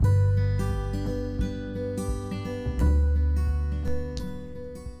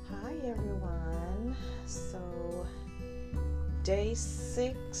day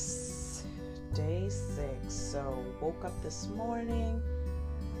six. So woke up this morning.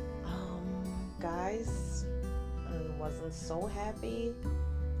 Guys, wasn't so happy,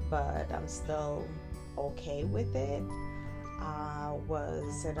 but I'm still okay with it. I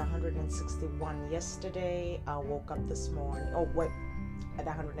was at 161 yesterday. I woke up this morning. At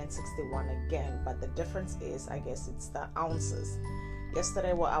 161 again, but the difference is, I guess, it's the ounces.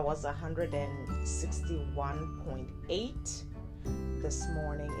 Yesterday, I was 161.8. This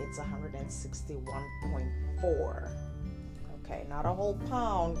morning, it's 161.4. Okay, not a whole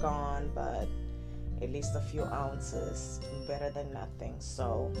pound gone, but at least a few ounces, better than nothing.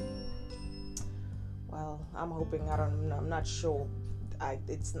 So, well, I'm hoping. I'm not sure.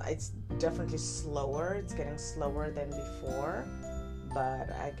 It's definitely slower. It's getting slower than before. But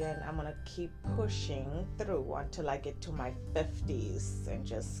again, I'm gonna keep pushing through until I get to my 50s and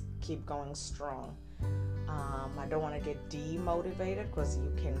just keep going strong. I don't want to get demotivated, because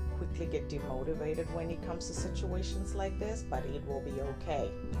you can quickly get demotivated when it comes to situations like this, but it will be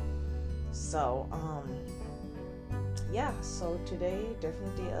okay. So, so today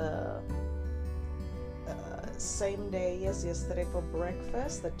definitely same day as yesterday for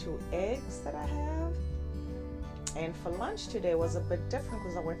breakfast, the 2 eggs that I have. And for lunch today was a bit different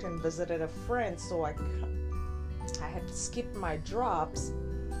because I went and visited a friend, so I had skipped my drops,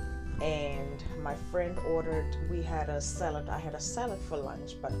 and my friend ordered. We had a salad. I had a salad for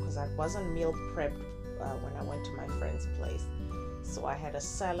lunch, but because I wasn't meal prepped when I went to my friend's place, so I had a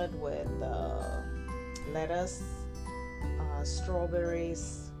salad with lettuce,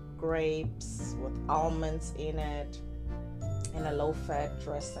 strawberries, grapes with almonds in it, and a low-fat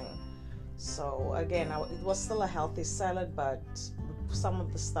dressing. So again, it was still a healthy salad, but some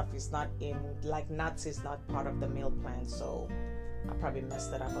of the stuff is not in, like nuts is not part of the meal plan, so I probably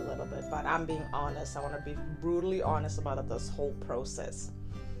messed it up a little bit. But I'm being honest. I want to be brutally honest about this whole process.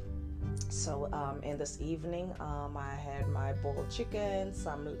 So in this evening, I had my boiled chicken,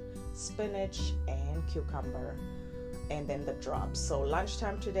 some spinach and cucumber, and then the drops. So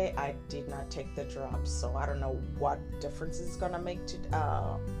lunchtime today, I did not take the drops, so I don't know what difference it's gonna make to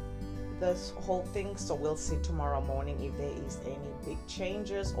this whole thing. So we'll see tomorrow morning if there is any big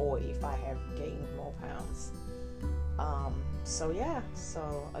changes or if I have gained more pounds. So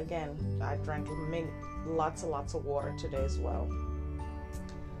again, I drank lots and lots of water today as well.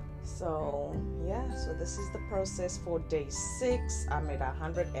 So this is the process for day 6. I'm at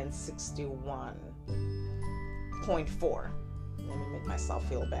 161.4. Let me make myself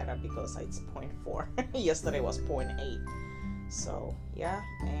feel better because it's 0.4. Yesterday was 0.8. So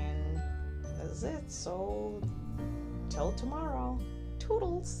and that's it. So till tomorrow.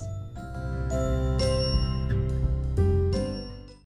 Toodles.